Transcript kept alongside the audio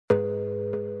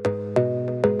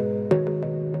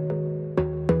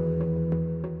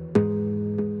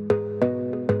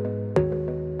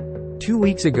2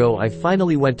 weeks ago I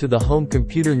finally went to the Home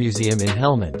Computer Museum in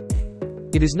Helmond.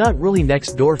 It is not really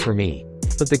next door for me,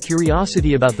 but the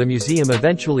curiosity about the museum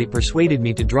eventually persuaded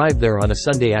me to drive there on a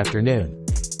Sunday afternoon.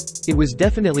 It was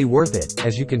definitely worth it,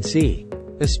 as you can see.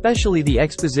 Especially the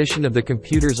exposition of the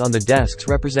computers on the desks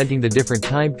representing the different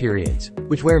time periods,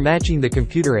 which were matching the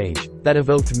computer age, that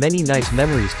evoked many nice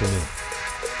memories to me.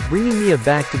 Bringing me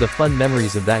back to the fun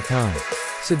memories of that time.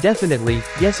 So definitely,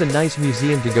 yes, a nice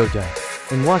museum to go to.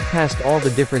 And walk past all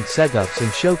the different setups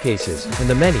and showcases, and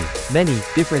the many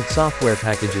different software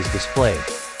packages displayed.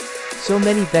 So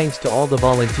many thanks to all the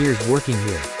volunteers working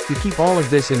here, who keep all of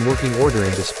this in working order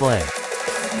and display.